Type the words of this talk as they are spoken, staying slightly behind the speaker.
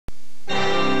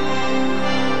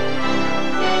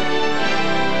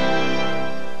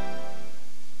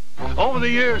the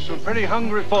years, some pretty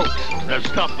hungry folks have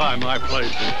stopped by my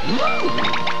place.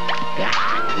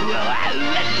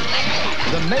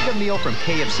 The Mega Meal from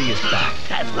KFC is back.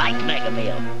 That's like Mega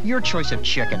Meal. Your choice of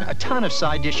chicken, a ton of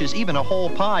side dishes, even a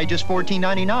whole pie, just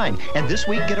 $14.99. And this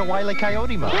week, get a Wile E.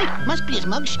 Coyote mug. Must be his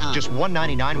mugshot. Just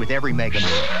 $1.99 with every Mega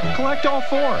Meal. Collect all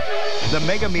four. The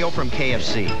Mega Meal from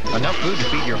KFC. Enough food to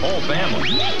feed your whole family.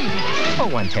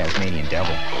 Or one Tasmanian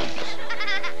devil.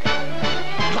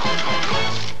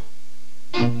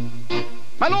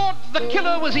 My lord, the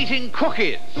killer was eating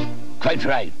cookies. Quite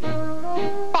right.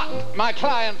 But my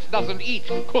client doesn't eat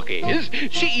cookies.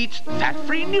 She eats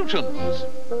fat-free Newtons.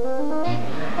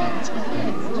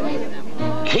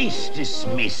 Case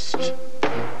dismissed.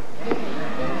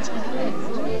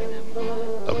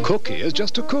 A cookie is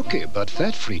just a cookie, but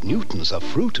fat-free Newtons are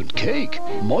fruit and cake.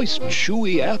 Moist,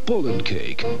 chewy apple and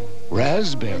cake.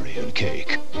 Raspberry and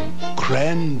cake.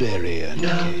 Cranberry and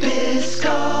cake.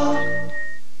 Nabisco.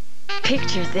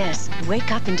 Picture this.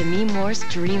 Wake up in Demi Moore's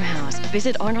dream house.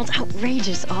 Visit Arnold's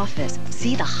outrageous office.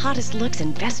 See the hottest looks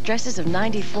and best dresses of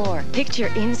 '94. Picture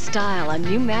In Style, a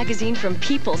new magazine from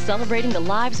People celebrating the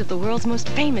lives of the world's most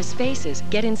famous faces.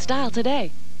 Get in style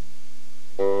today.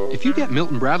 If you get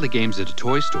Milton Bradley games at a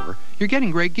toy store, you're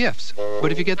getting great gifts.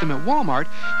 But if you get them at Walmart,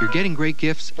 you're getting great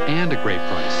gifts and a great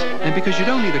price. And because you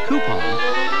don't need a coupon,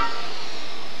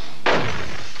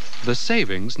 the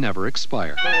savings never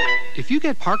expire. If you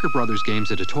get Parker Brothers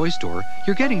games at a toy store,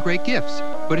 you're getting great gifts.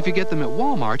 But if you get them at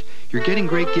Walmart, you're getting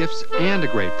great gifts and a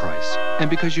great price. And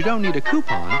because you don't need a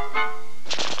coupon,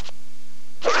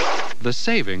 the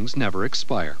savings never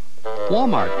expire.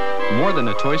 Walmart, more than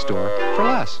a toy store for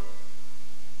less.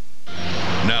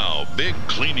 Now, big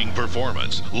cleaning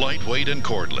performance, lightweight and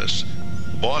cordless.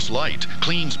 Boss Lite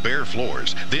cleans bare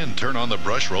floors, then turn on the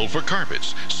brush roll for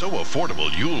carpets. So affordable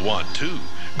you'll want two.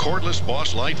 Cordless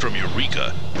Boss Lite from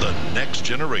Eureka, the next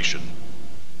generation.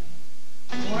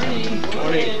 Morning.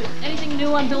 Anything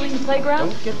new on building the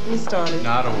playground? Don't get me started.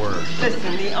 Not a word.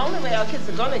 Listen, the only way our kids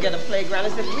are going to get a playground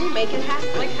is if we make it happen.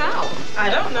 Like how? I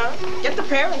don't know. Get the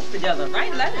parents together,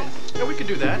 write letters. Yeah, we could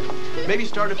do that. Maybe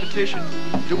start a petition.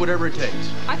 Do whatever it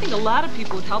takes. I think a lot of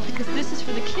people would help because this is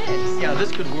for the kids. Yeah,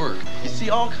 this could work. You see,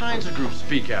 all kinds of groups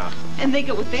speak out. And they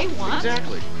get what they want.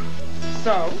 Exactly.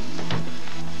 So,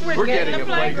 we're getting a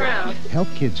playground. Help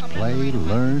kids play,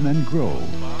 learn, and grow.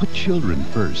 Put children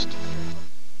first.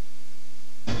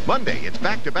 Monday, it's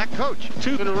back-to-back coach.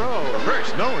 2 in a row.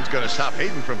 First, no one's going to stop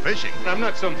Hayden from fishing. I'm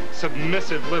not some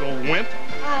submissive little wimp.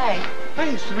 Hi.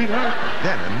 Hey, sweetheart.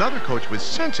 Then another coach with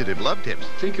sensitive love tips.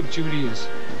 Think of Judy as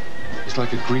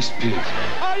like a greased pig.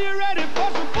 Are you ready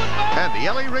for some football? And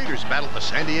the LA Raiders battle the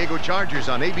San Diego Chargers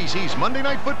on ABC's Monday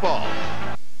Night Football.